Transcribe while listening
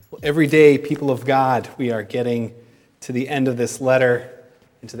Every day, people of God, we are getting to the end of this letter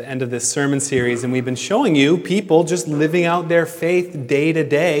and to the end of this sermon series, and we've been showing you people just living out their faith day to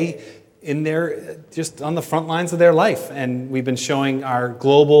day in their, just on the front lines of their life. And we've been showing our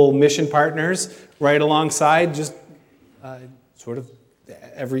global mission partners right alongside just sort of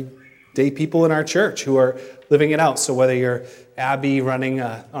everyday people in our church who are living it out. So whether you're Abby running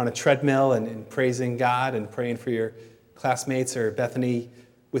on a treadmill and praising God and praying for your classmates, or Bethany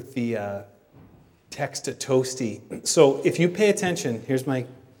with the text to Toasty. So if you pay attention,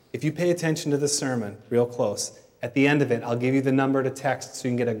 if you pay attention to the sermon real close, at the end of it, I'll give you the number to text so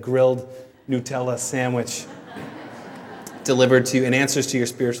you can get a grilled Nutella sandwich delivered to you and answers to your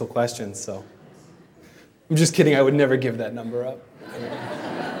spiritual questions. So I'm just kidding. I would never give that number up.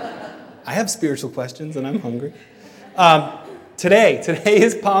 I have spiritual questions and I'm hungry. Today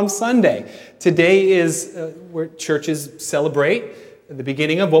is Palm Sunday. Today is where churches celebrate the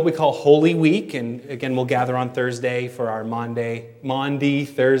beginning of what we call Holy Week. And again, we'll gather on Thursday for our Maundy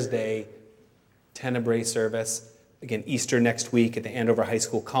Thursday Tenebrae service. Again, Easter next week at the Andover High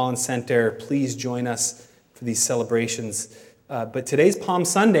School Collins Center. Please join us for these celebrations. But today's Palm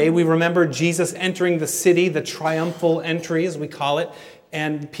Sunday. We remember Jesus entering the city, the triumphal entry as we call it,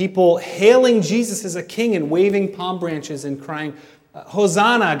 and people hailing Jesus as a king and waving palm branches and crying,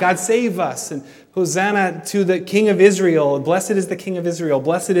 Hosanna, God save us, and Hosanna to the King of Israel. Blessed is the King of Israel.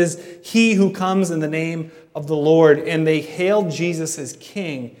 Blessed is he who comes in the name of the Lord. And they hailed Jesus as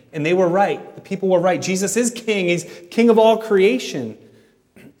king, and they were right. The people were right. Jesus is king. He's king of all creation.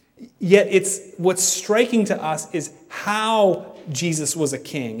 Yet what's striking to us is how Jesus was a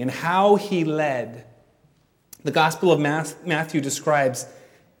king and how he led. The Gospel of Matthew describes,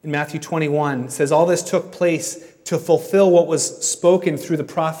 in Matthew 21, it says, all this took place to fulfill what was spoken through the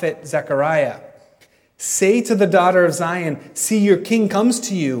prophet Zechariah. Say to the daughter of Zion, see, your king comes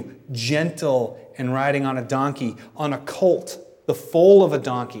to you, gentle and riding on a donkey, on a colt, the foal of a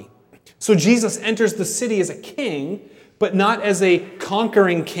donkey. So Jesus enters the city as a king, but not as a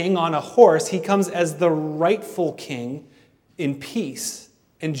conquering king on a horse. He comes as the rightful king in peace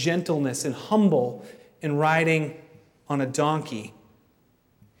and gentleness and humble and riding on a donkey.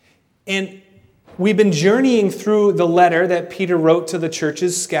 And we've been journeying through the letter that Peter wrote to the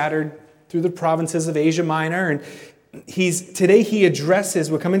churches scattered through the provinces of Asia Minor. And today he addresses,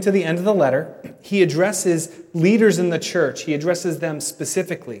 we're coming to the end of the letter, he addresses leaders in the church. He addresses them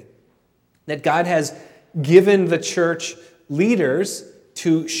specifically. That God has given the church leaders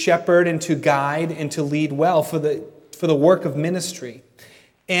to shepherd and to guide and to lead well for the work of ministry.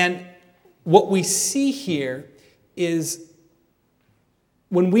 And what we see here is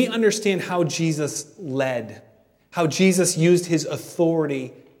when we understand how Jesus led, how Jesus used his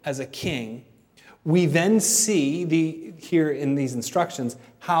authority as a king, we then see here in these instructions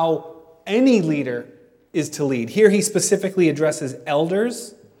how any leader is to lead. Here he specifically addresses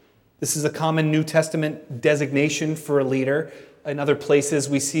elders. This is a common New Testament designation for a leader. In other places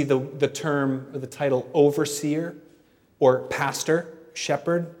we see the term or the title overseer or pastor,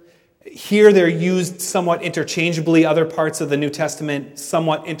 shepherd. Here they're used somewhat interchangeably, other parts of the New Testament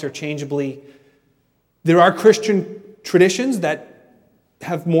somewhat interchangeably. There are Christian traditions that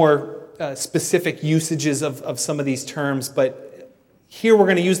have more specific usages of some of these terms, but here we're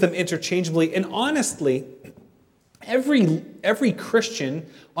going to use them interchangeably. And honestly, every Christian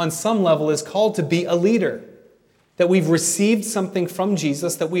on some level is called to be a leader. That we've received something from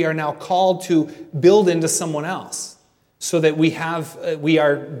Jesus that we are now called to build into someone else. So that we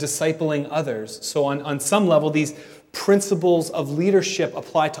are discipling others. So on some level, these principles of leadership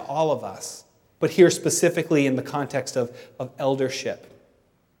apply to all of us. But here specifically in the context of eldership.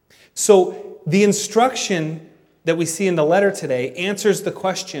 So the instruction that we see in the letter today answers the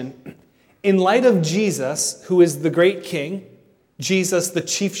question, in light of Jesus, who is the great king, Jesus, the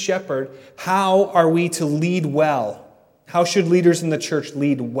chief shepherd, how are we to lead well? How should leaders in the church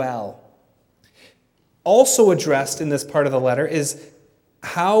lead well? Also addressed in this part of the letter is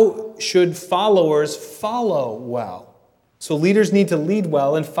how should followers follow well? So leaders need to lead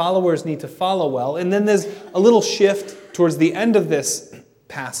well and followers need to follow well. And then there's a little shift towards the end of this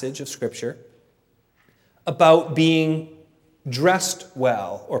passage of Scripture about being dressed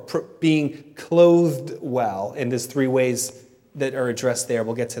well or being clothed well. And there's three ways that are addressed there.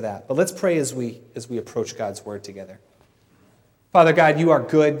 We'll get to that. But let's pray as we approach God's word together. Father God, you are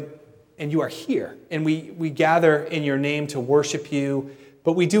good. And you are here, and we gather in your name to worship you.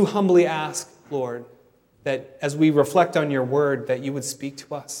 But we do humbly ask, Lord, that as we reflect on your word, that you would speak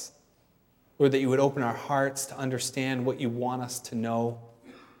to us. Lord, that you would open our hearts to understand what you want us to know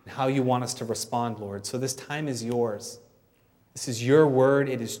and how you want us to respond, Lord. So this time is yours. This is your word.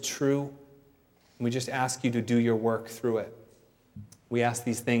 It is true. And we just ask you to do your work through it. We ask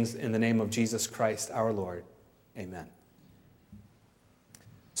these things in the name of Jesus Christ, our Lord. Amen.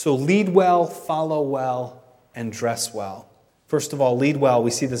 So lead well, follow well, and dress well. First of all, lead well.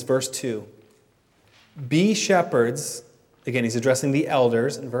 We see this verse 2. Be shepherds. Again, he's addressing the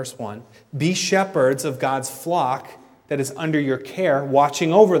elders in verse 1. Be shepherds of God's flock that is under your care,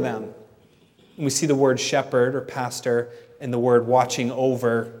 watching over them. And we see the word shepherd or pastor and the word watching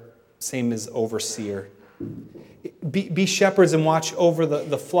over, same as overseer. Be shepherds and watch over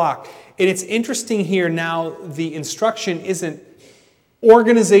the flock. And it's interesting here now, the instruction isn't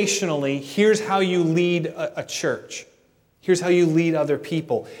organizationally, here's how you lead a church. Here's how you lead other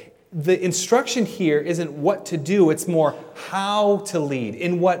people. The instruction here isn't what to do, it's more how to lead.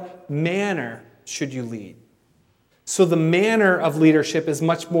 In what manner should you lead? So the manner of leadership is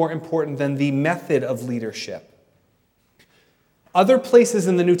much more important than the method of leadership. Other places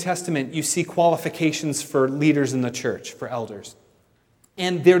in the New Testament, you see qualifications for leaders in the church, for elders.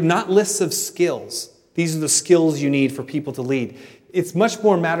 And they're not lists of skills. These are the skills you need for people to lead. It's much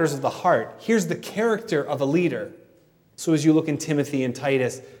more matters of the heart. Here's the character of a leader. So as you look in Timothy and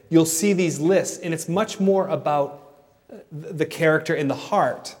Titus, you'll see these lists, and it's much more about the character in the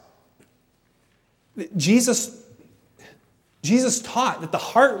heart. Jesus taught that the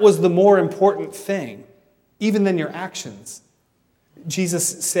heart was the more important thing, even than your actions.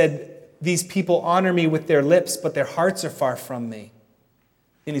 Jesus said, these people honor me with their lips, but their hearts are far from me.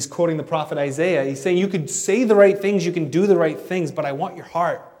 And he's quoting the prophet Isaiah. He's saying, you could say the right things, you can do the right things, but I want your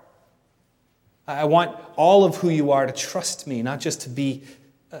heart. I want all of who you are to trust me, not just to be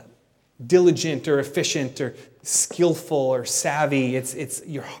diligent or efficient or skillful or savvy. It's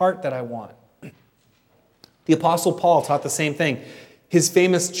your heart that I want. The Apostle Paul taught the same thing. His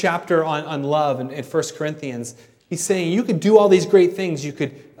famous chapter on love in 1 Corinthians, he's saying you could do all these great things. You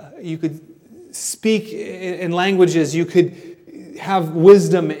could speak in languages. You could have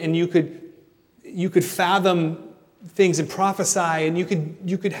wisdom, and you could fathom things and prophesy, and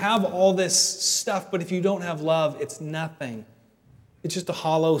you could have all this stuff. But if you don't have love, it's nothing. It's just a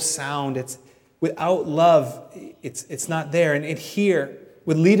hollow sound. It's without love, it's not there. And here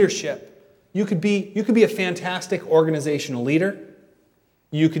with leadership, you could be a fantastic organizational leader.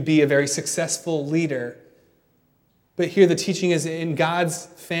 You could be a very successful leader. But here the teaching is in God's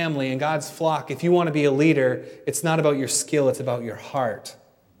family, in God's flock, if you want to be a leader, it's not about your skill, it's about your heart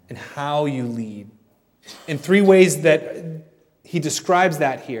and how you lead. In three ways that he describes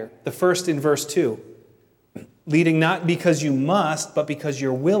that here. The first in verse 2, leading not because you must, but because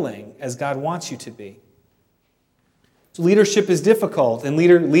you're willing, as God wants you to be. So leadership is difficult, and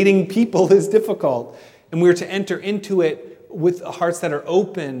leading people is difficult. And we're to enter into it with hearts that are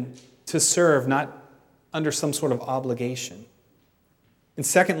open to serve, not under some sort of obligation. And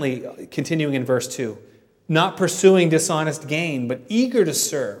secondly, continuing in verse 2, not pursuing dishonest gain, but eager to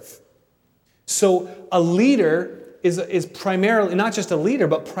serve. So a leader is primarily, not just a leader,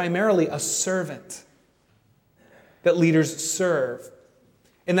 but primarily a servant that leaders serve.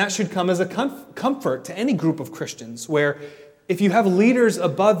 And that should come as a comfort to any group of Christians, where if you have leaders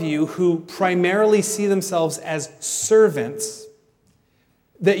above you who primarily see themselves as servants,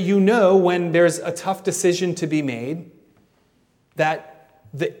 that you know when there's a tough decision to be made, that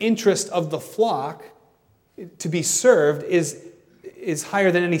the interest of the flock to be served is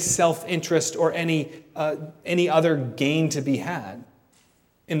higher than any self-interest or any other gain to be had.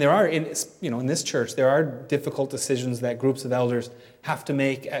 And there are, in this church, there are difficult decisions that groups of elders have to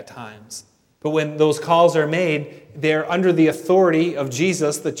make at times. But when those calls are made, they're under the authority of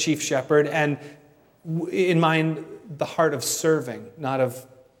Jesus, the chief shepherd, and in mind, the heart of serving, not of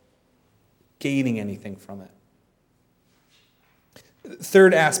gaining anything from it.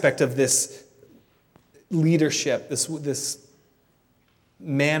 Third aspect of this leadership, this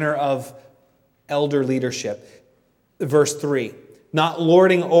manner of elder leadership, verse 3. Not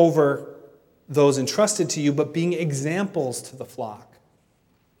lording over those entrusted to you, but being examples to the flock.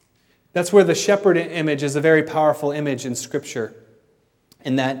 That's where the shepherd image is a very powerful image in Scripture.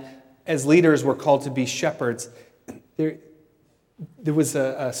 In that, as leaders, we're called to be shepherds. There was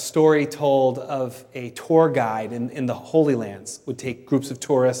a story told of a tour guide in the Holy Lands, would take groups of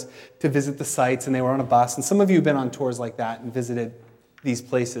tourists to visit the sites, and they were on a bus. And some of you have been on tours like that and visited these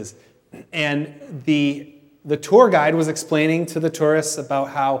places. And the tour guide was explaining to the tourists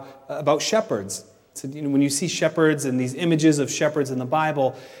about shepherds. So, when you see shepherds and these images of shepherds in the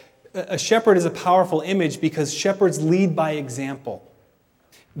Bible, a shepherd is a powerful image because shepherds lead by example.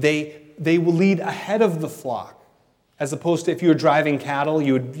 They will lead ahead of the flock, as opposed to if you were driving cattle,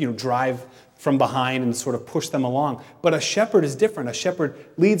 you would drive from behind and sort of push them along. But a shepherd is different. A shepherd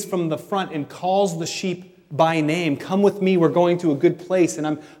leads from the front and calls the sheep by name. Come with me, we're going to a good place,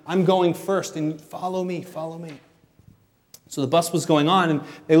 and I'm going first, and follow me, follow me. So the bus was going on, and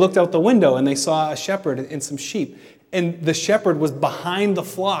they looked out the window, and they saw a shepherd and some sheep. And the shepherd was behind the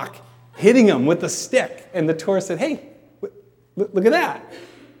flock, hitting them with a stick. And the tourist said, hey, look at that.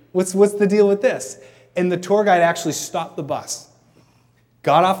 What's the deal with this? And the tour guide actually stopped the bus,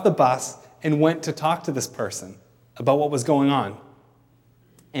 got off the bus, and went to talk to this person about what was going on.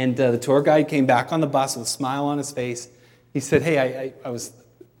 And the tour guide came back on the bus with a smile on his face. He said, hey, I was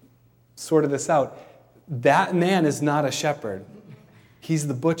sorted this out. That man is not a shepherd. He's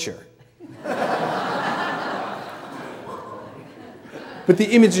the butcher. But the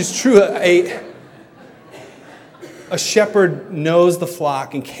image is true. A shepherd knows the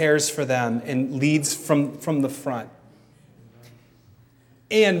flock and cares for them and leads from the front.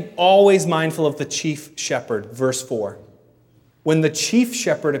 And always mindful of the chief shepherd, verse 4. When the chief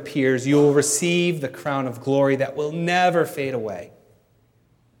shepherd appears, you will receive the crown of glory that will never fade away.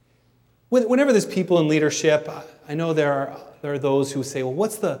 Whenever there's people in leadership, I know there are those who say, well,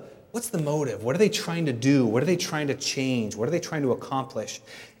 what's the motive? What are they trying to do? What are they trying to change? What are they trying to accomplish?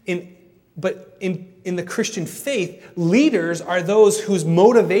 But in the Christian faith, leaders are those whose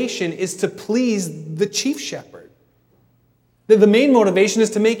motivation is to please the chief shepherd. The main motivation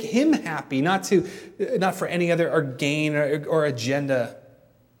is to make him happy, not for any other or gain or agenda.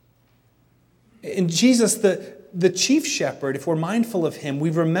 And Jesus, the chief shepherd, if we're mindful of him, we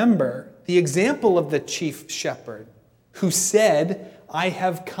remember the example of the chief shepherd who said, I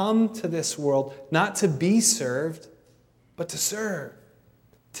have come to this world not to be served, but to serve.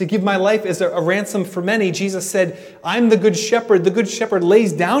 To give my life as a ransom for many. Jesus said, I'm the good shepherd. The good shepherd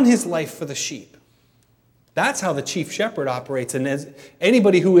lays down his life for the sheep. That's how the chief shepherd operates. And as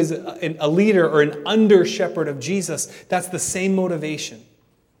anybody who is a leader or an under-shepherd of Jesus, that's the same motivation.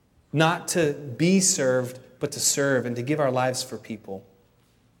 Not to be served, but to serve and to give our lives for people.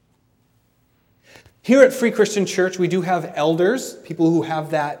 Here at Free Christian Church, we do have elders, people who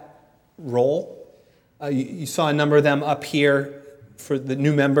have that role. You saw a number of them up here for the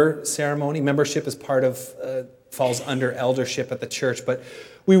new member ceremony. Membership is part of, falls under eldership at the church. But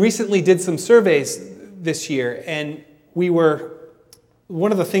we recently did some surveys this year, and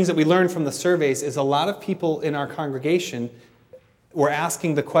one of the things that we learned from the surveys is a lot of people in our congregation were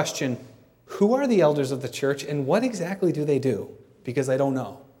asking the question, who are the elders of the church and what exactly do they do? Because I don't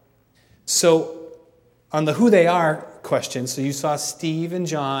know. So on the who they are question, so you saw Steve and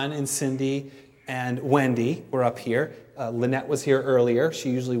John and Cindy and Wendy were up here. Lynette was here earlier. She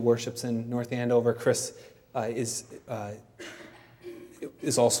usually worships in North Andover. Chris is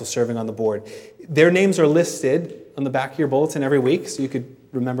also serving on the board. Their names are listed on the back of your bulletin every week, so you could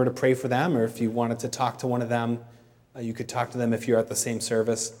remember to pray for them, or if you wanted to talk to one of them, you could talk to them if you're at the same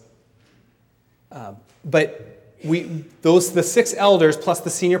service. But the 6 elders plus the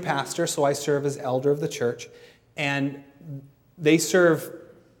senior pastor, so I serve as elder of the church, and they serve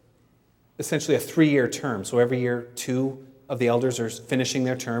essentially a 3-year term. So every year, 2 of the elders are finishing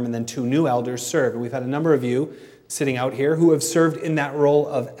their term, and then 2 new elders serve. And we've had a number of you sitting out here who have served in that role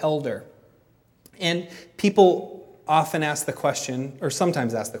of elder. And people often ask the question, or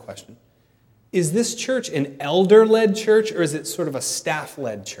sometimes ask the question, is this church an elder-led church, or is it sort of a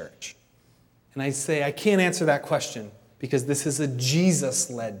staff-led church? And I say, I can't answer that question because this is a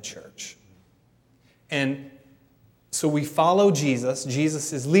Jesus-led church. And so we follow Jesus.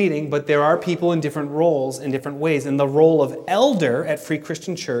 Jesus is leading, but there are people in different roles in different ways. And the role of elder at Free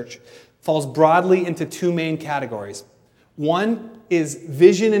Christian Church falls broadly into 2 main categories. One is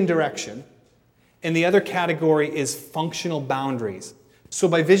vision and direction, and the other category is functional boundaries. So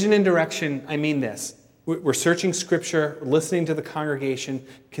by vision and direction, I mean this. We're searching Scripture, listening to the congregation,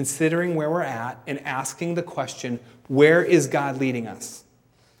 considering where we're at, and asking the question, where is God leading us?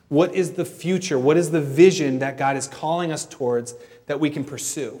 What is the future? What is the vision that God is calling us towards that we can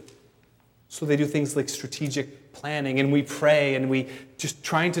pursue? So they do things like strategic planning, and we pray, and we just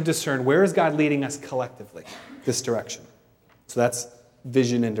trying to discern, where is God leading us collectively, this direction? So that's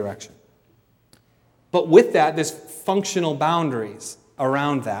vision and direction. But with that, there's functional boundaries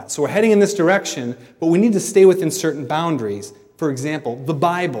around that. So we're heading in this direction, but we need to stay within certain boundaries. For example, the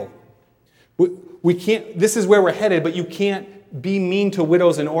Bible. We can't. This is where we're headed, but you can't be mean to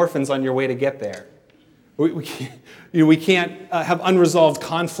widows and orphans on your way to get there. We can't have unresolved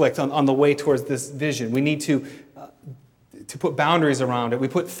conflict on the way towards this vision. We need to to put boundaries around it. We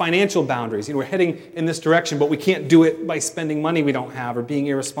put financial boundaries. We're heading in this direction, but we can't do it by spending money we don't have or being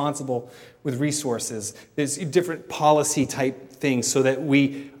irresponsible with resources. There's different policy type things so that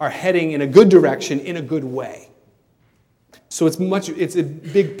we are heading in a good direction in a good way. So it's a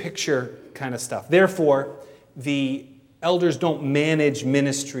big picture kind of stuff. Therefore, the elders don't manage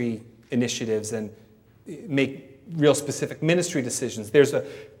ministry initiatives and make real specific ministry decisions.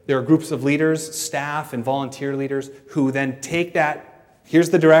 There are groups of leaders, staff, and volunteer leaders who then take that,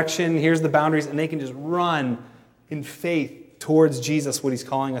 here's the direction, here's the boundaries, and they can just run in faith towards Jesus, what he's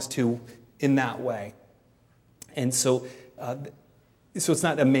calling us to in that way. And so it's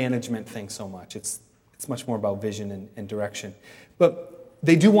not a management thing so much. It's much more about vision and direction. But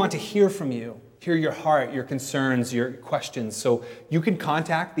they do want to hear from you, hear your heart, your concerns, your questions. So you can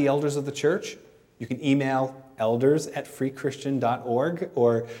contact the elders of the church. You can email elders@freechristian.org,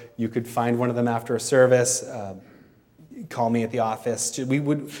 or you could find one of them after a service. Call me at the office. We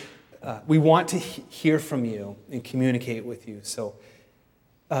want to hear from you and communicate with you. So,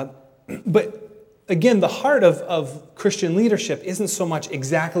 but again, the heart of Christian leadership isn't so much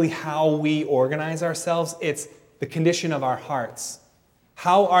exactly how we organize ourselves. It's the condition of our hearts.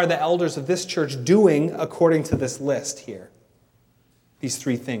 How are the elders of this church doing according to this list here? These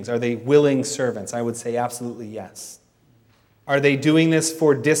three things. Are they willing servants? I would say absolutely yes. Are they doing this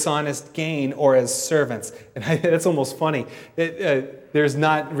for dishonest gain or as servants? And that's almost funny. There's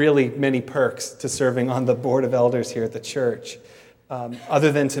not really many perks to serving on the board of elders here at the church,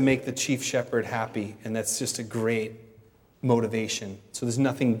 other than to make the chief shepherd happy. And that's just a great motivation. So there's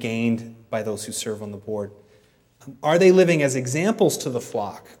nothing gained by those who serve on the board. Are they living as examples to the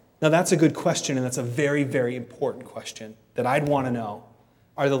flock? Now that's a good question, and that's a very, very important question that I'd want to know.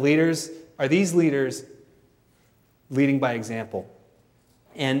 Are these leaders leading by example?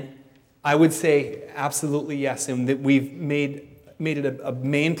 And I would say absolutely yes, and that we've made it a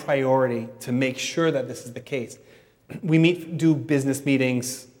main priority to make sure that this is the case. We do business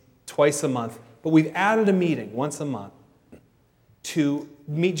meetings twice a month, but we've added a meeting once a month to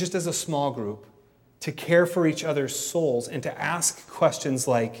meet just as a small group, to care for each other's souls, and to ask questions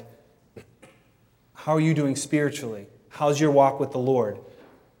like, how are you doing spiritually? How's your walk with the Lord?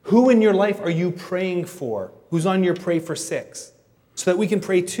 Who in your life are you praying for? Who's on your pray for six? So that we can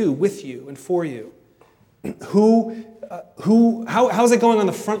pray too, with you and for you. How's it going on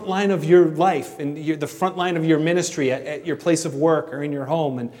the front line of your life and the front line of your ministry at your place of work or in your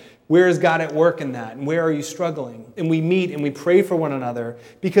home? And where is God at work in that? And where are you struggling? And we meet and we pray for one another,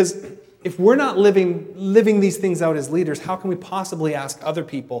 because if we're not living these things out as leaders, how can we possibly ask other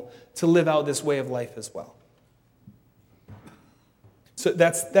people to live out this way of life as well? So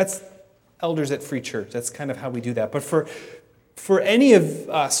that's elders at Free Church. That's kind of how we do that. But for any of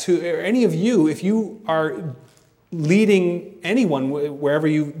us, or any of you, if you are leading anyone, wherever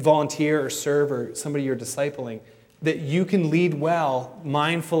you volunteer or serve or somebody you're discipling, that you can lead well,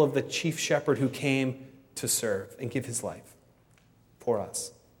 mindful of the chief shepherd who came to serve and give his life for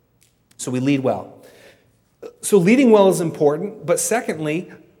us. So we lead well. So leading well is important, but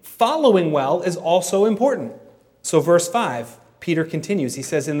secondly, following well is also important. So verse 5, Peter continues. He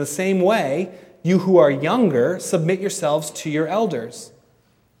says, in the same way, you who are younger, submit yourselves to your elders.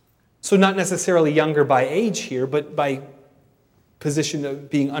 So not necessarily younger by age here, but by position of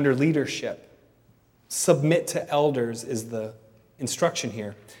being under leadership. Submit to elders is the instruction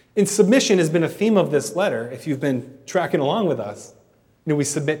here. And submission has been a theme of this letter, if you've been tracking along with us. We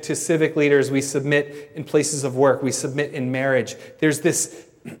submit to civic leaders, we submit in places of work, we submit in marriage. There's this,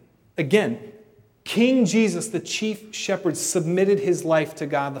 again, King Jesus, the chief shepherd, submitted his life to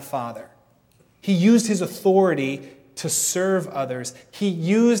God the Father. He used his authority to serve others. He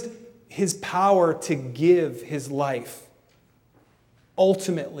used his power to give his life,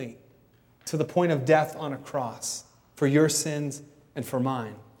 ultimately, to the point of death on a cross, for your sins and for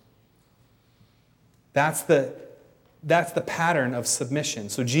mine. That's the pattern of submission.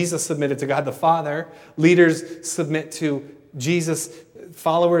 So Jesus submitted to God the Father. Leaders submit to Jesus.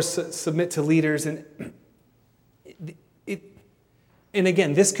 Followers submit to leaders. And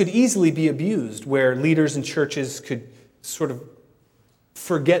again, this could easily be abused, where leaders in churches could sort of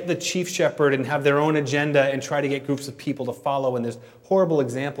forget the chief shepherd and have their own agenda and try to get groups of people to follow. And there's horrible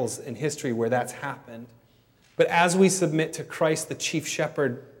examples in history where that's happened. But as we submit to Christ, the chief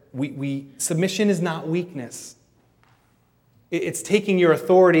shepherd, submission is not weakness. It's taking your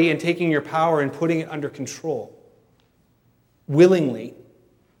authority and taking your power and putting it under control willingly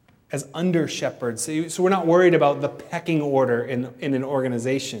as under shepherds. So we're not worried about the pecking order in an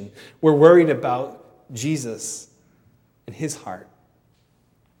organization. We're worried about Jesus and his heart.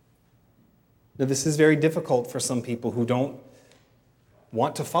 Now, this is very difficult for some people who don't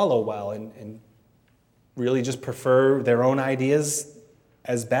want to follow well and really just prefer their own ideas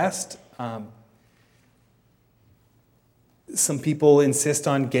as best. Some people insist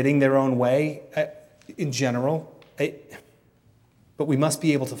on getting their own way in general. But we must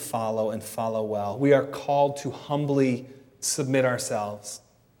be able to follow and follow well. We are called to humbly submit ourselves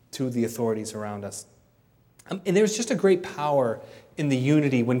to the authorities around us. And there's just a great power in the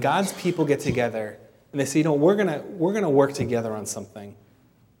unity when God's people get together and they say, we're gonna work together on something.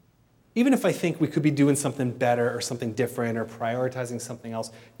 Even if I think we could be doing something better or something different or prioritizing something else,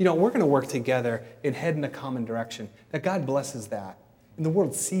 we're going to work together and head in a common direction. That God blesses that. And the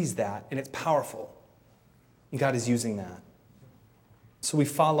world sees that, and it's powerful. And God is using that. So we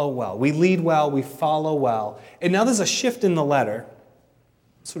follow well. We lead well, we follow well. And now there's a shift in the letter,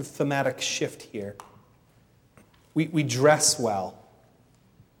 sort of thematic shift here. We dress well.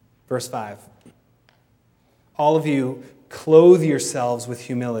 Verse 5. All of you clothe yourselves with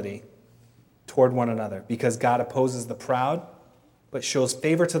humility toward one another, because God opposes the proud, but shows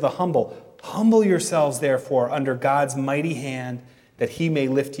favor to the humble. Humble yourselves, therefore, under God's mighty hand, that he may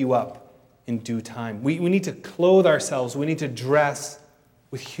lift you up in due time. We need to clothe ourselves. We need to dress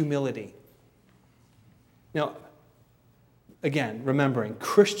with humility. Now, again, remembering,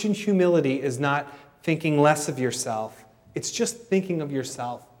 Christian humility is not thinking less of yourself. It's just thinking of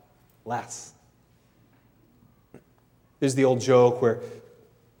yourself less. There's the old joke where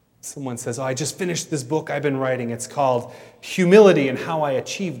someone says, I just finished this book I've been writing. It's called Humility and How I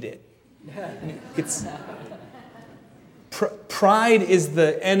Achieved It. Pride is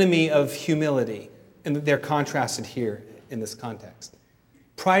the enemy of humility, and they're contrasted here in this context.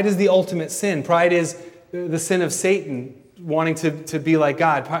 Pride is the ultimate sin. Pride is the sin of Satan, wanting to be like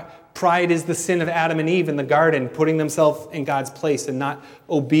God. Pride is the sin of Adam and Eve in the garden, putting themselves in God's place and not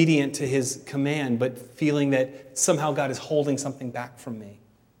obedient to his command, but feeling that somehow God is holding something back from me.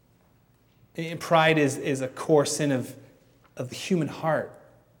 And pride is a core sin of the human heart.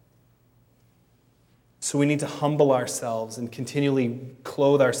 So we need to humble ourselves and continually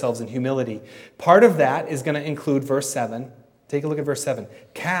clothe ourselves in humility. Part of that is going to include verse 7. Take a look at verse 7.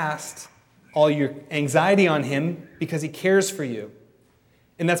 Cast all your anxiety on him because he cares for you.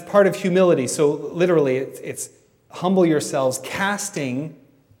 And that's part of humility. So literally, it's humble yourselves, casting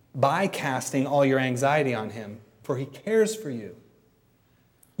all your anxiety on him, for he cares for you.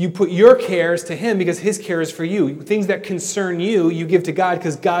 You put your cares to him because his care is for you. Things that concern you, you give to God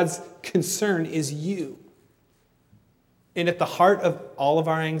because God's concern is you. And at the heart of all of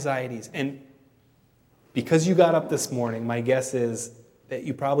our anxieties, and because you got up this morning, my guess is that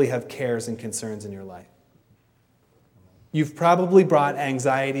you probably have cares and concerns in your life. You've probably brought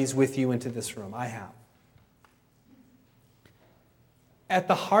anxieties with you into this room. I have. At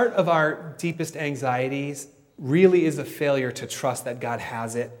the heart of our deepest anxieties really is a failure to trust that God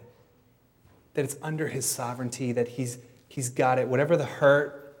has it, that it's under his sovereignty, that he's got it. Whatever the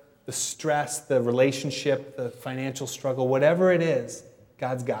hurt, the stress, the relationship, the financial struggle, whatever it is,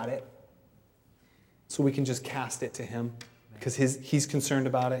 God's got it. So we can just cast it to him because he's concerned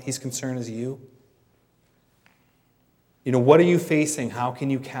about it. His concern is you. What are you facing? How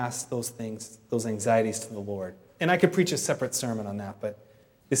can you cast those things, those anxieties to the Lord? And I could preach a separate sermon on that, but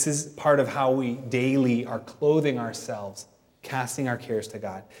this is part of how we daily are clothing ourselves, casting our cares to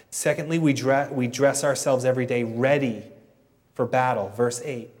God. Secondly, we dress ourselves every day ready for battle. Verse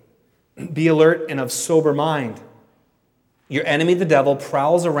 8. Be alert and of sober mind. Your enemy, the devil,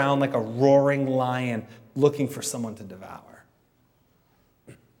 prowls around like a roaring lion looking for someone to devour.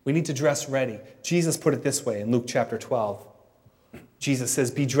 We need to dress ready. Jesus put it this way in Luke chapter 12. Jesus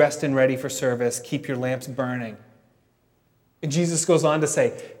says, be dressed and ready for service. Keep your lamps burning. And Jesus goes on to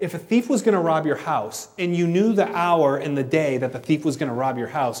say, if a thief was going to rob your house and you knew the hour and the day that the thief was going to rob your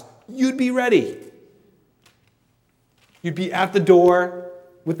house, you'd be ready. You'd be at the door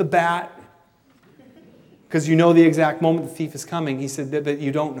with the bat because you know the exact moment the thief is coming. He said, but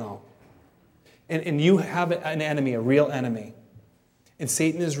you don't know. And you have an enemy, a real enemy. And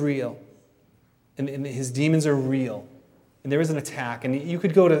Satan is real. And his demons are real. And there is an attack. And you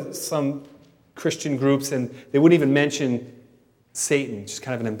could go to some Christian groups and they wouldn't even mention Satan, just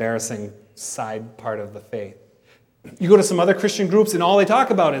kind of an embarrassing side part of the faith. You go to some other Christian groups and all they talk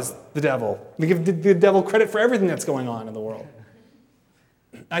about is the devil. They give the devil credit for everything that's going on in the world.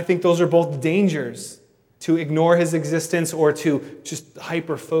 I think those are both dangers, to ignore his existence or to just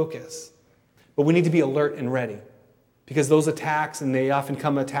hyper-focus. But we need to be alert and ready. Because those attacks, and they often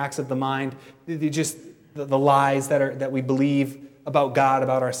come attacks of the mind, they just the lies that we believe about God,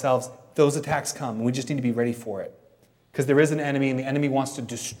 about ourselves, those attacks come. And we just need to be ready for it. Because there is an enemy, and the enemy wants to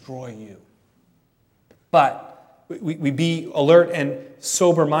destroy you. But we be alert and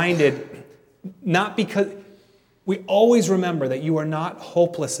sober-minded, not because we always remember that you are not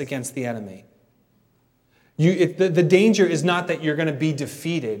hopeless against the enemy. The danger is not that you're going to be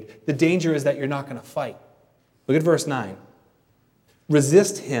defeated. The danger is that you're not going to fight. Look at verse 9.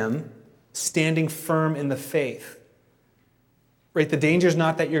 Resist him, standing firm in the faith. Right? The danger is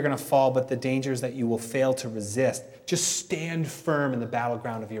not that you're going to fall, but the danger is that you will fail to resist. Just stand firm in the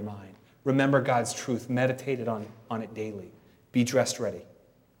battleground of your mind. Remember God's truth. Meditate on it daily. Be dressed ready.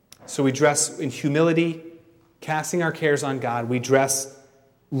 So we dress in humility, casting our cares on God. We dress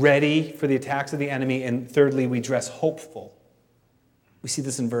ready for the attacks of the enemy. And thirdly, we dress hopeful. We see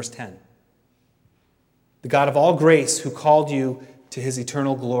this in verse 10. The God of all grace, who called you to his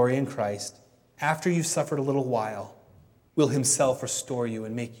eternal glory in Christ, after you've suffered a little while, will himself restore you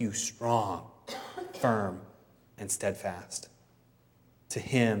and make you strong, firm, and steadfast. To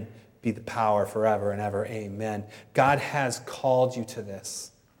him be the power forever and ever. Amen. God has called you to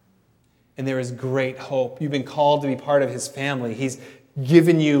this. And there is great hope. You've been called to be part of his family. He's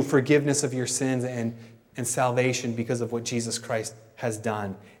given you forgiveness of your sins and salvation because of what Jesus Christ has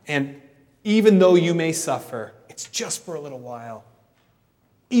done. And even though you may suffer, it's just for a little while.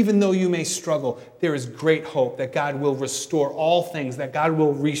 Even though you may struggle, there is great hope that God will restore all things, that God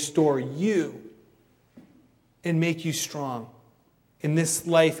will restore you and make you strong in this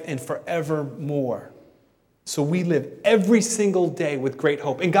life and forevermore. So we live every single day with great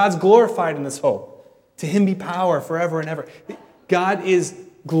hope. And God's glorified in this hope. To him be power forever and ever. God is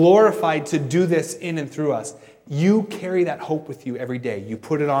glorified to do this in and through us. You carry that hope with you every day. You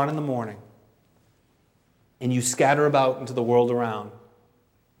put it on in the morning. And you scatter about into the world around.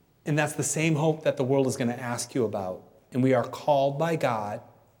 And that's the same hope that the world is going to ask you about. And we are called by God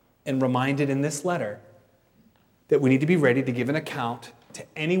and reminded in this letter that we need to be ready to give an account to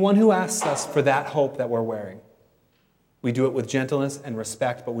anyone who asks us for that hope that we're wearing. We do it with gentleness and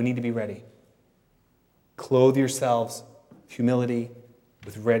respect, but we need to be ready. Clothe yourselves with humility,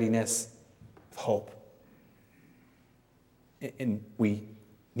 with readiness, with hope. And we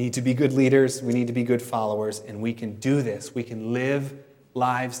need to be good leaders. We need to be good followers. And we can do this. We can live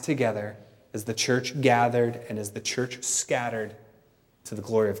lives together as the church gathered and as the church scattered to the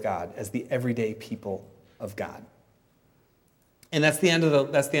glory of God, as the everyday people of God. And that's the end of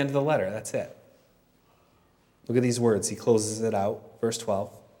the letter. That's it. Look at these words. He closes it out. Verse 12.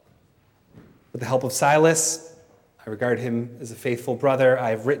 With the help of Silas, I regard him as a faithful brother. I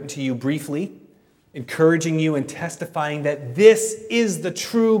have written to you briefly, encouraging you and testifying that this is the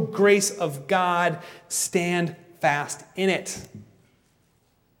true grace of God. Stand fast in it.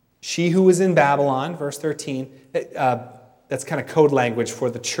 She who was in Babylon, verse 13, that's kind of code language for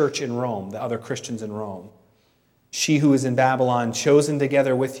the church in Rome, the other Christians in Rome. She who is in Babylon, chosen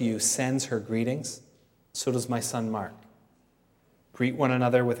together with you, sends her greetings. So does my son Mark. Greet one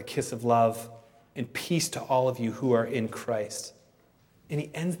another with a kiss of love, and peace to all of you who are in Christ. And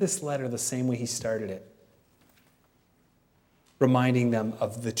he ends this letter the same way he started it, reminding them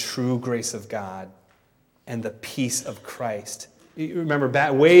of the true grace of God and the peace of Christ. You remember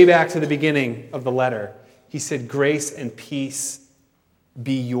way back to the beginning of the letter, he said, grace and peace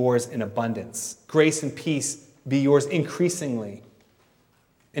be yours in abundance. Grace and peace be yours increasingly.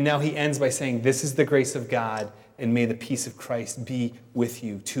 And now he ends by saying, this is the grace of God, and may the peace of Christ be with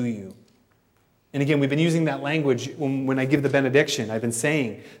you, to you. And again, we've been using that language when I give the benediction. I've been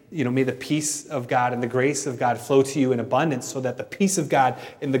saying, may the peace of God and the grace of God flow to you in abundance, so that the peace of God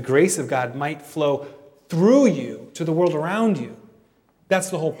and the grace of God might flow through you to the world around you. That's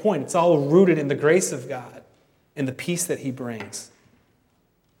the whole point. It's all rooted in the grace of God and the peace that he brings.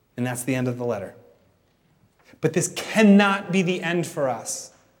 And that's the end of the letter. But this cannot be the end for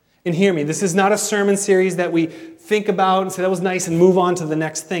us. And hear me, this is not a sermon series that we think about and say, that was nice, and move on to the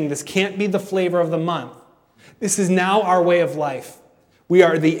next thing. This can't be the flavor of the month. This is now our way of life. We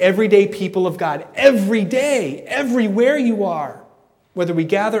are the everyday people of God. Every day, everywhere you are, whether we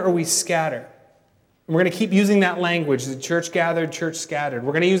gather or we scatter. And we're going to keep using that language, the church gathered, church scattered.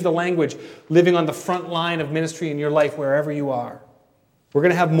 We're going to use the language living on the front line of ministry in your life wherever you are. We're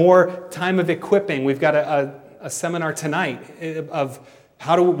going to have more time of equipping. We've got a seminar tonight of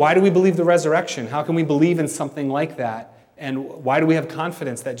why do we believe the resurrection? How can we believe in something like that? And why do we have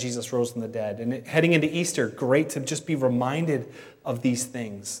confidence that Jesus rose from the dead? And heading into Easter, great to just be reminded of these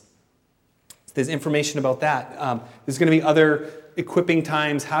things. There's information about that. There's going to be other equipping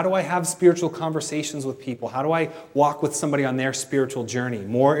times. How do I have spiritual conversations with people? How do I walk with somebody on their spiritual journey?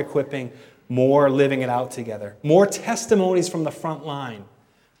 More equipping, more living it out together. More testimonies from the front line.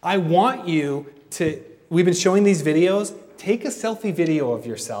 I want you to, we've been showing these videos, take a selfie video of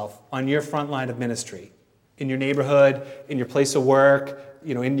yourself on your front line of ministry. in your neighborhood, in your place of work,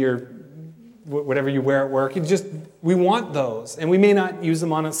 in your whatever you wear at work. We want those. And we may not use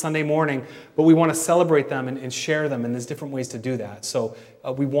them on a Sunday morning, but we want to celebrate them and share them, and there's different ways to do that. So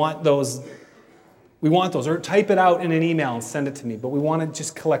we want those. Or type it out in an email and send it to me. But we want to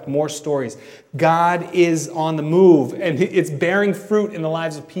just collect more stories. God is on the move, and it's bearing fruit in the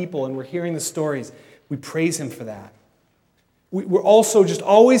lives of people, and we're hearing the stories. We praise him for that. We're also just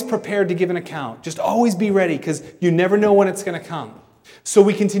always prepared to give an account. Just always be ready, because you never know when it's going to come. So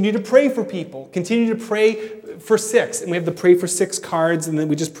we continue to pray for people, continue to pray for six. And we have the Pray for Six cards, and then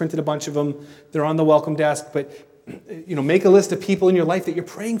we just printed a bunch of them. They're on the welcome desk. But make a list of people in your life that you're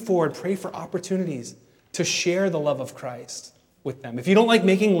praying for, and pray for opportunities to share the love of Christ with them. If you don't like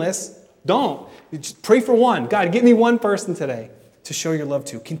making lists, don't. Just pray for one. God, give me one person today to show your love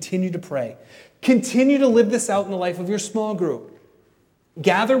to. Continue to pray. Continue to live this out in the life of your small group.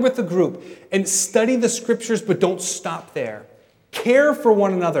 Gather with the group and study the scriptures, but don't stop there. Care for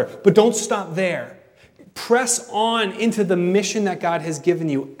one another, but don't stop there. Press on into the mission that God has given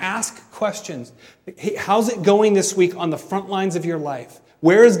you. Ask questions. Hey, how's it going this week on the front lines of your life?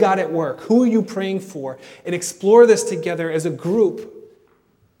 Where is God at work? Who are you praying for? And explore this together as a group.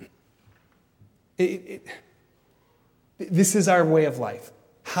 This is our way of life.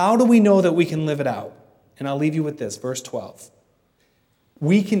 How do we know that we can live it out? And I'll leave you with this, verse 12.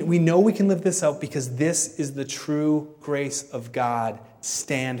 We know we can live this out because this is the true grace of God.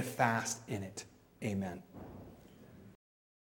 Stand fast in it. Amen.